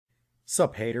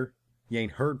Sup, hater? You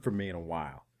ain't heard from me in a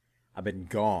while. I've been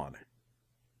gone.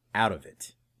 Out of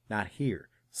it. Not here.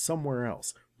 Somewhere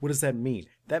else. What does that mean?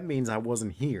 That means I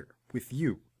wasn't here, with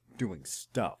you, doing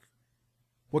stuff.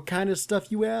 What kind of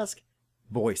stuff, you ask?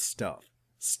 Boy stuff.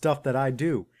 Stuff that I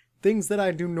do. Things that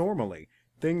I do normally.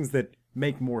 Things that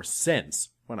make more sense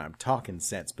when I'm talking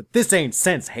sense. But this ain't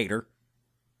sense, hater.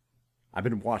 I've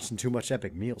been watching too much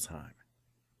Epic Mealtime.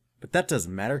 But that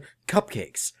doesn't matter.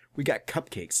 Cupcakes. We got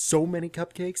cupcakes. So many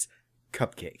cupcakes.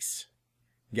 Cupcakes.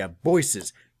 We got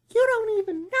voices. You don't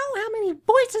even know how many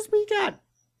voices we got.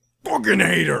 Fucking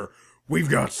hater! We've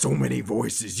got so many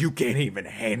voices, you can't even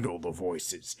handle the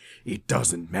voices. It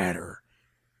doesn't matter.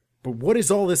 But what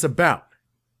is all this about?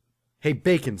 Hey,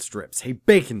 bacon strips. Hey,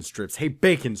 bacon strips. Hey,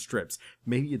 bacon strips.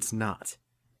 Maybe it's not.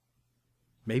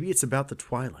 Maybe it's about the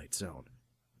Twilight Zone.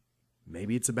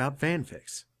 Maybe it's about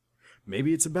fanfics.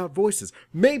 Maybe it's about voices.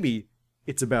 Maybe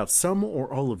it's about some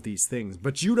or all of these things,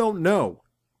 but you don't know.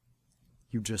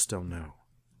 You just don't know.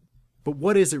 But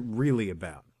what is it really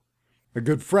about? A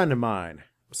good friend of mine,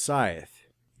 Osieth,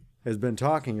 has been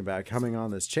talking about coming on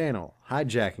this channel,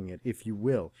 hijacking it, if you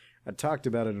will. I talked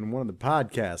about it in one of the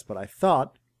podcasts, but I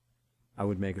thought I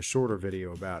would make a shorter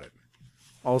video about it.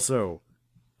 Also,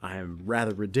 I am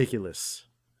rather ridiculous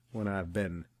when I've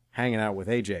been hanging out with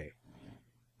AJ.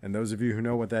 And those of you who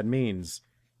know what that means,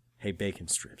 hey, bacon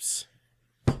strips.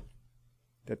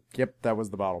 Yep, that was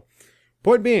the bottle.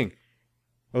 Point being,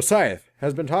 Osieth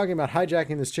has been talking about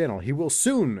hijacking this channel. He will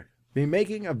soon be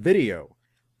making a video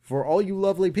for all you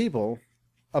lovely people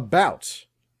about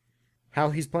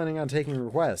how he's planning on taking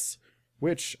requests,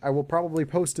 which I will probably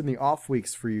post in the off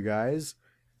weeks for you guys,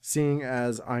 seeing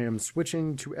as I am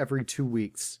switching to every 2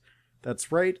 weeks.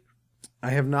 That's right,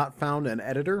 I have not found an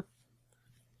editor,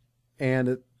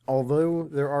 and although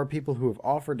there are people who have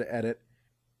offered to edit,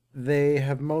 they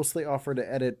have mostly offered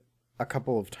to edit a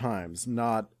couple of times,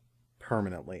 not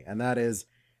permanently, and that is,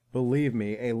 believe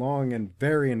me, a long and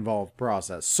very involved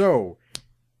process. So,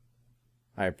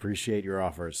 I appreciate your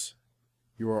offers.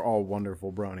 You are all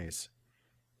wonderful bronies.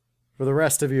 For the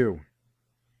rest of you,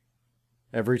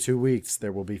 every 2 weeks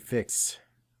there will be fics,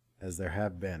 as there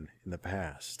have been in the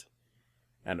past.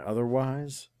 And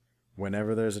otherwise,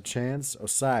 whenever there's a chance,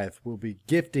 Osieth will be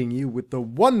gifting you with the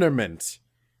wonderment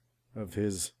of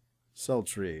his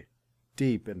sultry,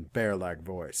 deep, and bear-like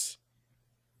voice.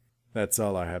 That's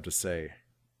all I have to say.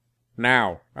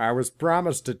 Now, I was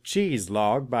promised a cheese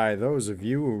log by those of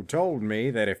you who told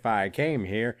me that if I came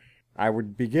here, I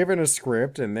would be given a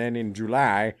script, and then in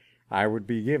July, I would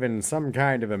be given some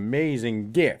kind of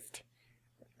amazing gift,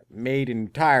 made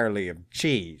entirely of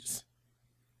cheese.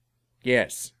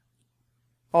 Yes.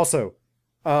 Also,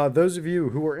 those of you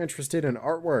who are interested in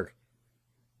artwork,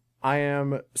 I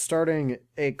am starting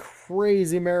a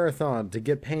crazy marathon to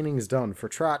get paintings done for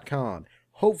TrotCon.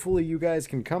 Hopefully you guys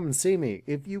can come and see me.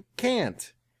 If you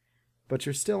can't, but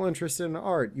you're still interested in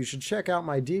art, you should check out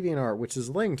my DeviantArt, which is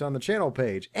linked on the channel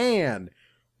page. And,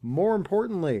 more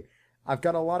importantly, I've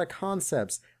got a lot of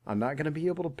concepts. I'm not going to be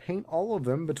able to paint all of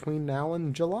them between now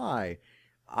and July.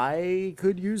 I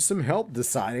could use some help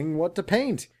deciding what to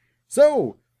paint.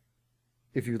 So,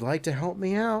 if you'd like to help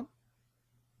me out,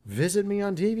 visit me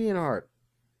on DeviantArt.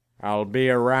 I'll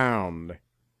be around.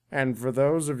 And for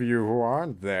those of you who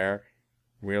aren't there,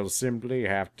 we'll simply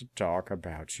have to talk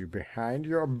about you behind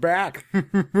your back.